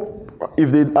know if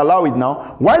they allow it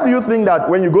now, why do you think that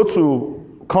when you go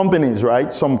to companies,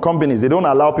 right, some companies, they don't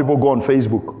allow people go on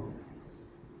Facebook?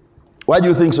 Why do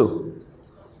you think so?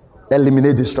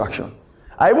 Eliminate distraction.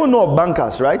 I even know of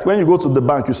bankers, right? When you go to the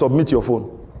bank, you submit your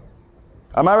phone.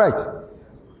 Am I right?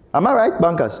 Am I right,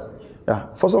 bankers?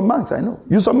 Yeah, for some banks, I know.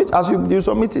 You submit you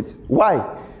submit it.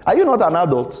 Why? Are you not an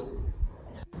adult?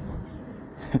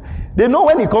 They know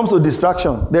when it comes to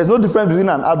distraction, there's no difference between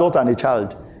an adult and a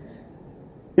child.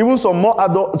 Even some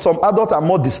adults are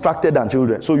more distracted than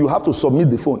children. So you have to submit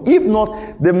the phone. If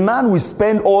not, the man will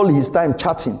spend all his time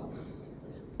chatting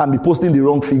and be posting the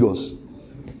wrong figures.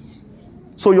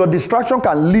 So your distraction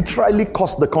can literally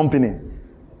cost the company.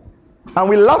 And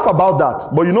we laugh about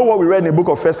that. But you know what we read in the book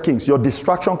of 1 Kings? Your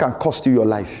distraction can cost you your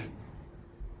life.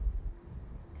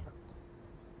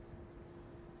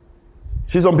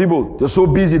 See some people, they're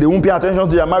so busy, they won't pay attention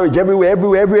to their marriage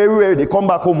everywhere. They come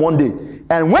back home one day.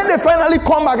 And when they finally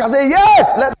come back and say,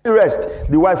 yes, let me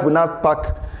rest, the wife will not pack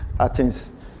her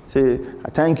things. Say, I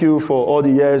thank you for all the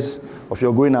years of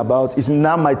your going about. It's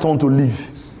now my turn to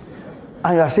leave.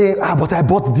 And you are saying, but I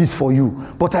bought this for you.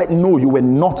 But I know you were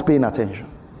not paying attention.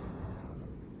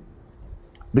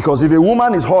 Because if a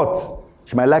woman is hot,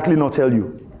 she might likely not tell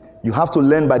you. You have to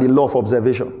learn by the law of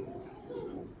observation.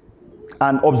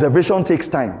 And observation takes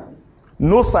time.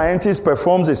 No scientist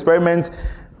performs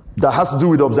experiments that has to do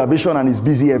with observation and is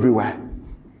busy everywhere.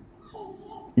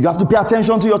 You have to pay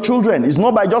attention to your children. It's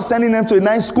not by just sending them to a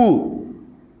nice school.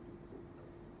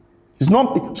 It's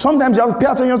not. Sometimes you have to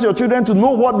pay attention to your children to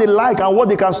know what they like and what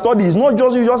they can study. It's not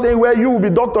just you just say, well, you will be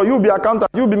doctor, you will be accountant,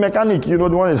 you will be mechanic. You know,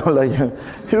 the one is not like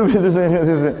you will be this.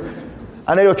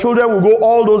 And then your children will go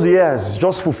all those years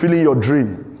just fulfilling your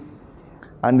dream.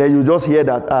 And then you just hear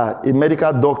that a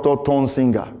medical doctor turned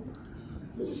singer.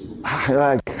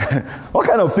 Like, what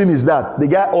kind of thing is that? The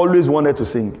guy always wanted to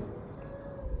sing.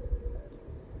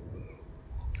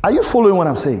 Are you following what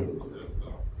I'm saying?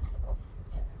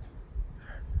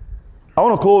 I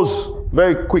want to close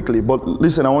very quickly, but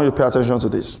listen, I want you to pay attention to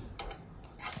this.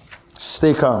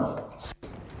 Stay calm.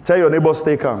 Tell your neighbor,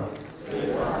 stay calm.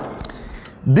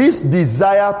 This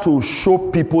desire to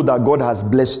show people that God has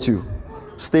blessed you,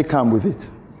 stay calm with it.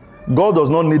 God does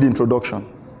not need introduction.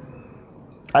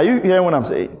 Are you hearing what I'm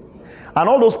saying? And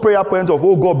all those prayer points of,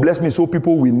 oh, God bless me so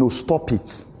people will know. Stop it.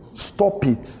 Stop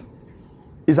it.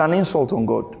 It's an insult on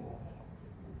God.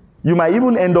 You might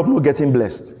even end up not getting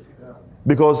blessed.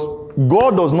 Because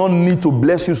God does not need to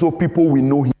bless you so people will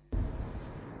know Him.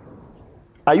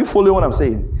 Are you following what I'm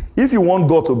saying? If you want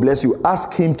God to bless you,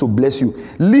 ask Him to bless you.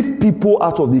 Leave people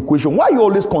out of the equation. Why are you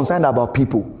always concerned about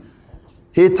people?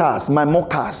 Haters, my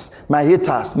mockers, my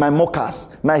haters, my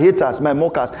mockers, my haters, my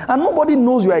mockers. And nobody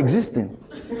knows you are existing.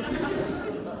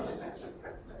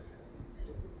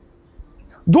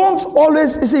 Don't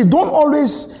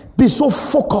always be so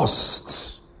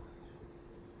focused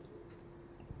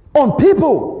on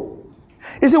people.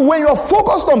 You see, when you're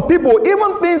focused on people,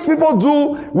 even things people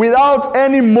do without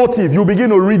any motive, you begin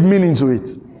to read meaning to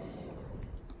it.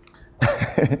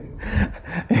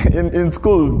 in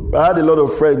school, I had a lot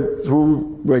of friends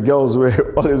who were girls, were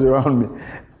always around me.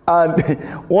 And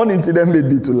one incident made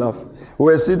me to laugh. We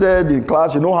were seated in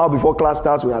class. You know how before class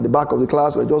starts, we're at the back of the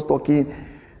class, we're just talking.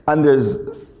 And there's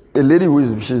a lady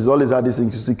she's always had this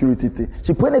insecurity thing.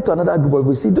 She pointed to another group of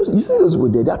people. You see those people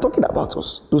there? They are talking about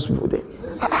us. Those people there.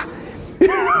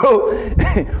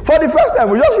 For the first time,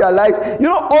 we just realized,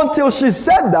 until she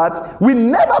said that, we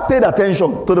never paid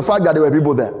attention to the fact that there were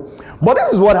people there. But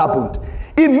this is what happened.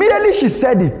 Immediately she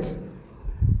said it,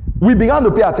 we began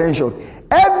to pay attention.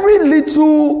 Every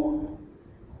little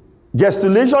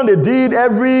gesticulation they did,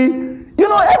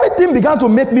 everything began to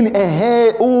make me,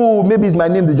 maybe it's my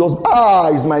name. They just,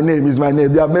 it's my name.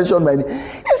 They have mentioned my name.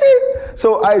 You see,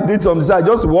 so I did something. So I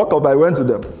just walked up, I went to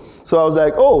them. So I was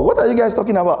like, oh, what are you guys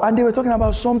talking about? And they were talking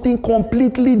about something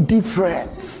completely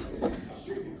different.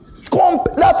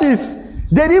 That is,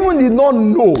 they even did not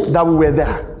know that we were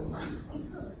there.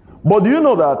 But do you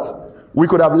know that we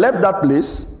could have left that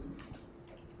place?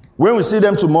 When we see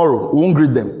them tomorrow, we won't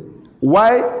greet them.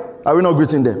 Why are we not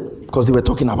greeting them? Because they were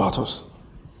talking about us.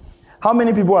 How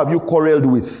many people have you quarreled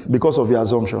with because of your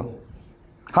assumption?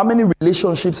 How many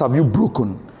relationships have you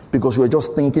broken because you were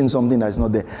just thinking something that is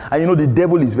not there? And the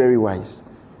devil is very wise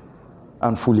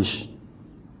and foolish.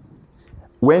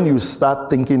 When you start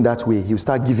thinking that way, he'll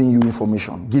start giving you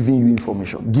information.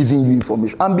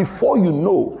 And before you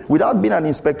know, without being an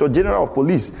inspector general of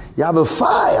police, you have a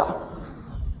file.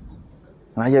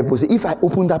 And I hear people say, if I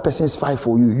open that person's file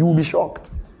for you, you will be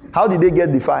shocked. How did they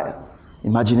get the file?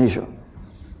 Imagination.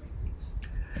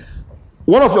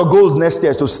 One of your goals next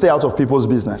year is to stay out of people's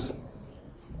business.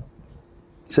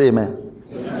 Say amen.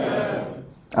 Amen.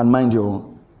 And mind your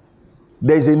own.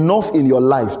 There is enough in your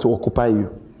life to occupy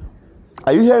you.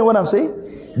 Are you hearing what I'm saying?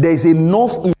 There is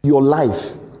enough in your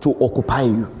life to occupy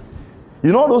you.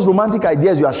 You know those romantic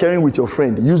ideas you are sharing with your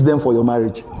friend, use them for your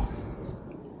marriage.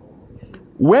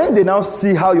 When they now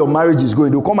see how your marriage is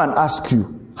going, they'll come and ask you,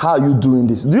 how are you doing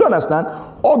this? Do you understand?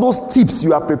 All those tips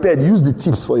you have prepared, use the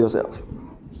tips for yourself.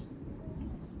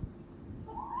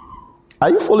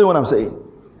 Are you following what I'm saying?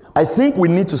 I think we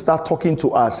need to start talking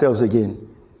to ourselves again.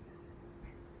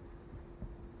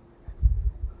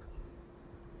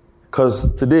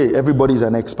 Because today, everybody is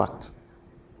an expert.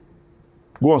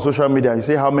 Go on social media and you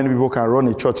say how many people can run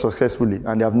a church successfully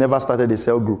and they have never started a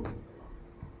cell group.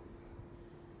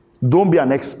 Don't be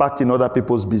an expert in other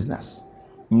people's business.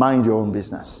 Mind your own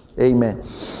business. Amen.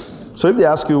 So if they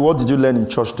ask you, what did you learn in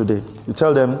church today? You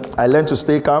tell them, I learned to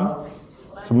stay calm,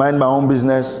 to mind my own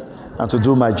business, and to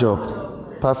do my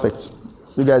job. Perfect.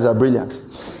 You guys are brilliant.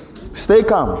 Stay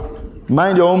calm,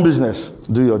 mind your own business,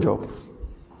 do your job.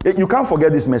 You can't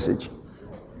forget this message.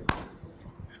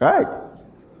 Right?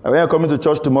 When you're coming to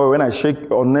church tomorrow,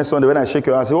 on next Sunday, when I shake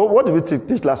your hand, I say, what did we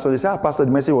teach last Sunday? Say, Pastor,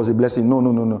 the message was a blessing. No.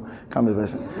 Can't be a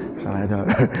blessing.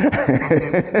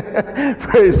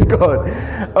 Praise God.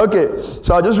 Okay,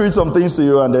 so I'll just read some things to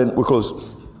you and then we'll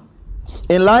close.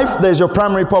 In life, there's your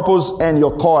primary purpose and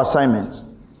your core assignment.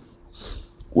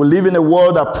 We live in a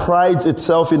world that prides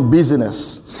itself in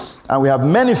busyness. And we have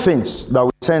many things that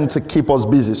we tend to keep us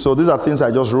busy. So these are things I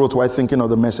just wrote while thinking of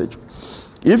the message.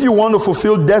 If you want to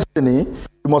fulfill destiny,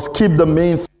 you must keep the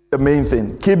main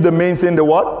thing. Keep the main thing the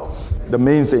what? The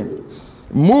main thing.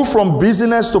 Move from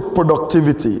busyness to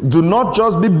productivity. Do not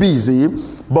just be busy,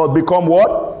 but become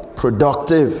what?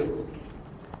 Productive.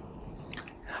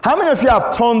 How many of you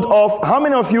have turned off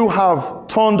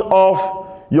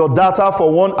your data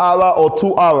for 1 hour or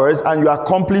 2 hours and you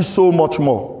accomplish so much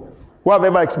more? Who have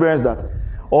ever experienced that?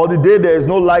 Or the day there is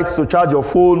no lights to charge your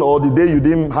phone, or the day you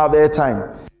didn't have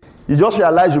airtime. You just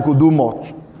realize you could do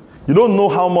much. You don't know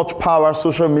how much power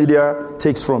social media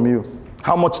takes from you.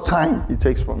 How much time it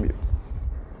takes from you.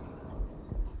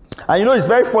 And you know, it's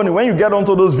very funny when you get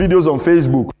onto those videos on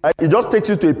Facebook, right? It just takes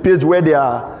you to a page where there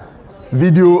are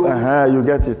video, you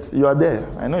get it. You are there.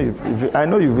 I know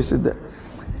you visit there.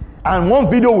 And one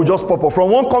video will just pop up from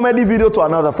one comedy video to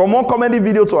another, from one comedy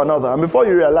video to another. And before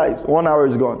you realize, 1 hour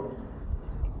is gone.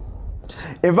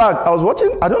 In fact, I was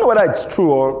watching, I don't know whether it's true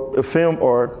or a film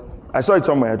or I saw it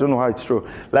somewhere. I don't know how it's true.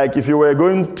 Like if you were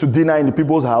going to dinner in the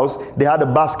people's house, they had a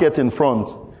basket in front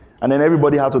and then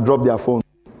everybody had to drop their phone.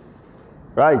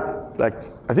 Right? Like,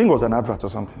 I think it was an advert or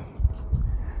something.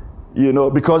 You know,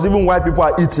 because even while people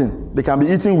are eating, they can be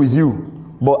eating with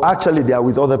you, but actually they are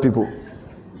with other people.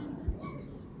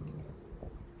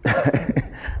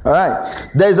 All right.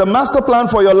 There is a master plan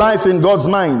for your life in God's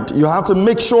mind. You have to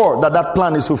make sure that that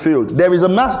plan is fulfilled. There is a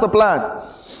master plan.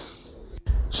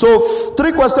 So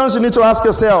 3 questions you need to ask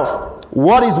yourself.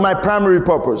 What is my primary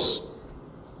purpose?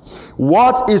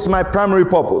 What is my primary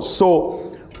purpose? So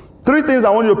 3 things I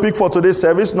want you to pick for today's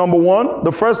service. Number 1,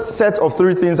 the first set of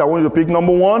 3 things I want you to pick.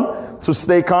 Number 1, to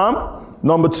stay calm.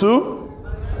 Number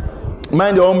 2,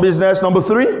 mind your own business. Number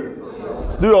 3,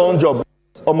 do your own job.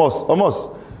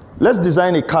 Almost. Let's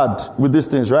design a card with these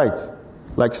things, right?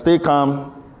 Like stay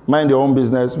calm, mind your own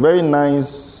business. Very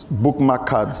nice bookmark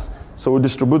cards. So we'll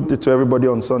distribute it to everybody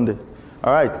on Sunday.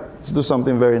 All right, let's do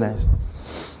something very nice.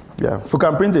 Yeah, if we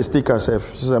can print a sticker,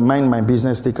 just a mind my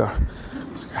business sticker.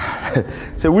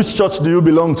 Say, which church do you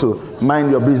belong to? Mind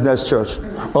your business church.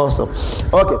 Awesome.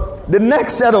 Okay, the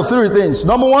next set of 3 things.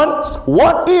 Number 1,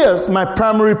 what is my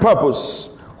primary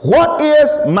purpose? What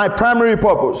is my primary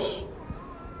purpose?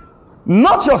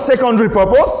 Not your secondary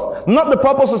purpose, not the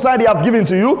purpose society has given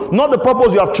to you, not the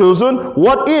purpose you have chosen.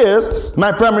 What is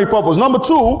my primary purpose? Number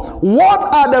 2,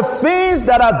 what are the things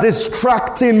that are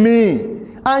distracting me?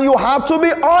 And you have to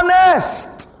be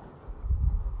honest.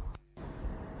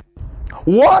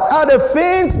 What are the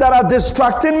things that are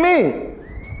distracting me?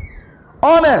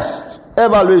 Honest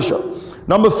evaluation.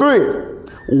 Number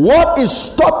 3, what is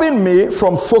stopping me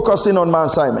from focusing on my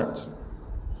assignment?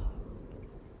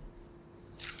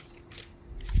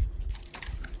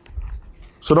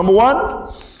 So number 1,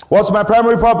 what's my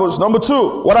primary purpose? Number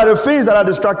 2, what are the things that are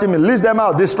distracting me? List them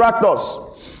out. Distract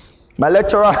us. My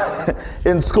lecturer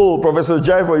in school, Professor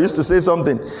Jaifor, used to say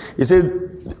something. He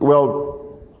said, well,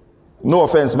 no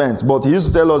offense meant, but he used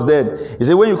to tell us then, he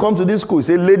said, when you come to this school, he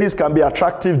said, ladies can be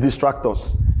attractive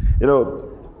distractors. You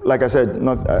know, like I said,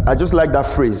 I just like that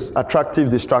phrase, attractive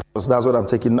distractors. That's what I'm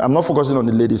taking. I'm not focusing on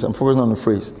the ladies, I'm focusing on the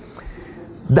phrase.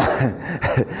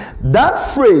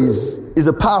 That phrase is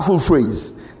a powerful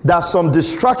phrase, that some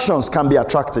distractions can be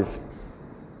attractive.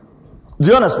 Do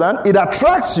you understand? It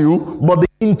attracts you, but the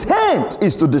intent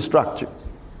is to distract you.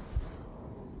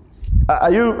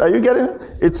 Are you getting it?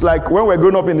 It's like when we're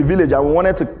growing up in the village and we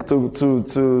wanted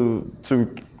to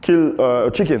kill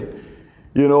a chicken,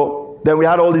 you know. Then we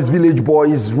had all these village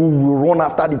boys who will run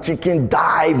after the chicken,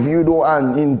 dive, you know,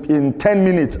 and in 10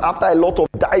 minutes, after a lot of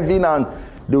diving, and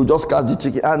they would just catch the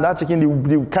chicken. And that chicken,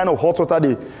 the kind of hot water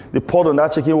they poured on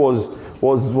that chicken was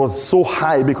so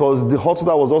high, because the hot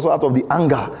water was also out of the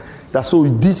anger. That so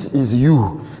this is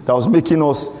you that was making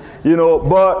us, you know.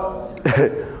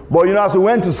 But you know, as we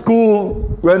went to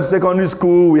school, went to secondary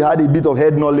school, we had a bit of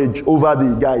head knowledge over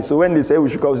the guys. So when they say we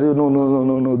should come, we say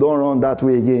no, don't run that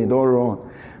way again, don't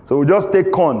run. So we just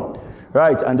take corn,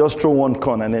 right, and just throw one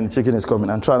corn, and then the chicken is coming,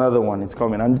 and try another one, it's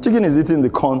coming, and the chicken is eating the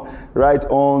corn right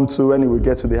on to when we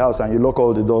get to the house, and you lock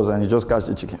all the doors and you just catch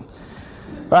the chicken.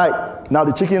 Right, now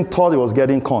the chicken thought it was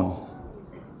getting corn,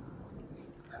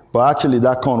 but actually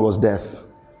that corn was death.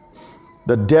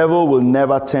 The devil will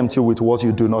never tempt you with what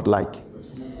you do not like.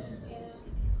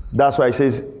 That's why it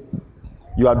says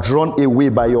you are drawn away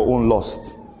by your own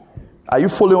lust. Are you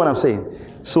following what I'm saying?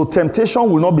 So temptation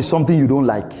will not be something you don't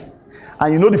like.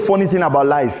 And you know the funny thing about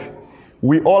life,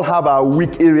 we all have our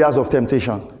weak areas of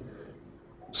temptation.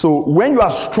 So when you are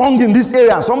strong in this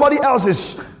area and somebody else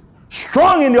is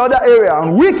strong in the other area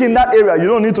and weak in that area, you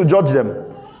don't need to judge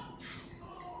them.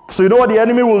 So you know what the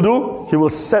enemy will do? He will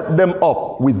set them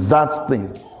up with that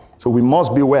thing. So we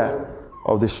must beware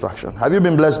of distraction. Have you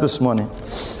been blessed this morning?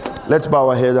 Let's bow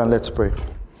our head and let's pray.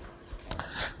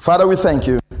 Father, we thank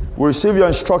you. We receive your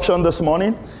instruction this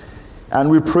morning, and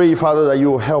we pray, Father, that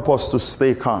you will help us to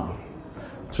stay calm,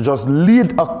 to just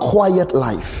lead a quiet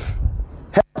life.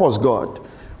 Help us, God.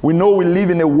 We know we live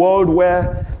in a world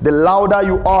where the louder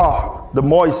you are, the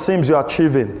more it seems you're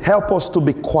achieving. Help us to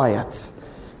be quiet.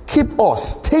 Keep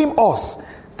us, tame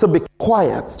us to be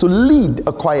quiet, to lead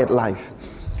a quiet life.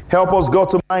 Help us, God,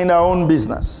 to mind our own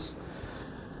business.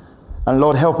 And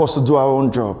Lord, help us to do our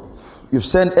own job. You've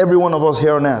sent every one of us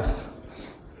here on earth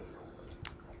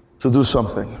to do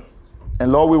something.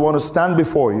 And Lord, we want to stand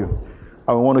before you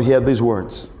and we want to hear these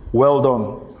words. Well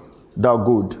done, thou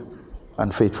good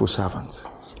and faithful servant.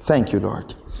 Thank you,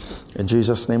 Lord. In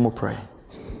Jesus' name we pray.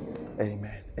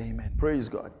 Amen. Amen. Praise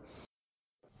God.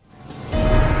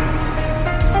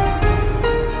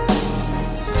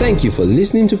 Thank you for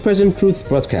listening to Present Truth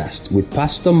Broadcast with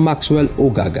Pastor Maxwell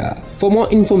Ogaga. For more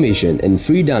information and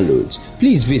free downloads,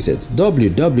 please visit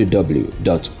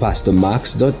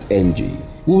www.pastormax.ng.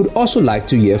 We would also like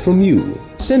to hear from you.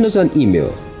 Send us an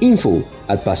email,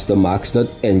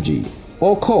 info@pastormax.ng,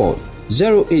 or call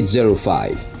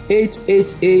 0805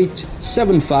 888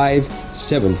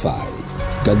 7575.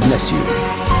 God bless you.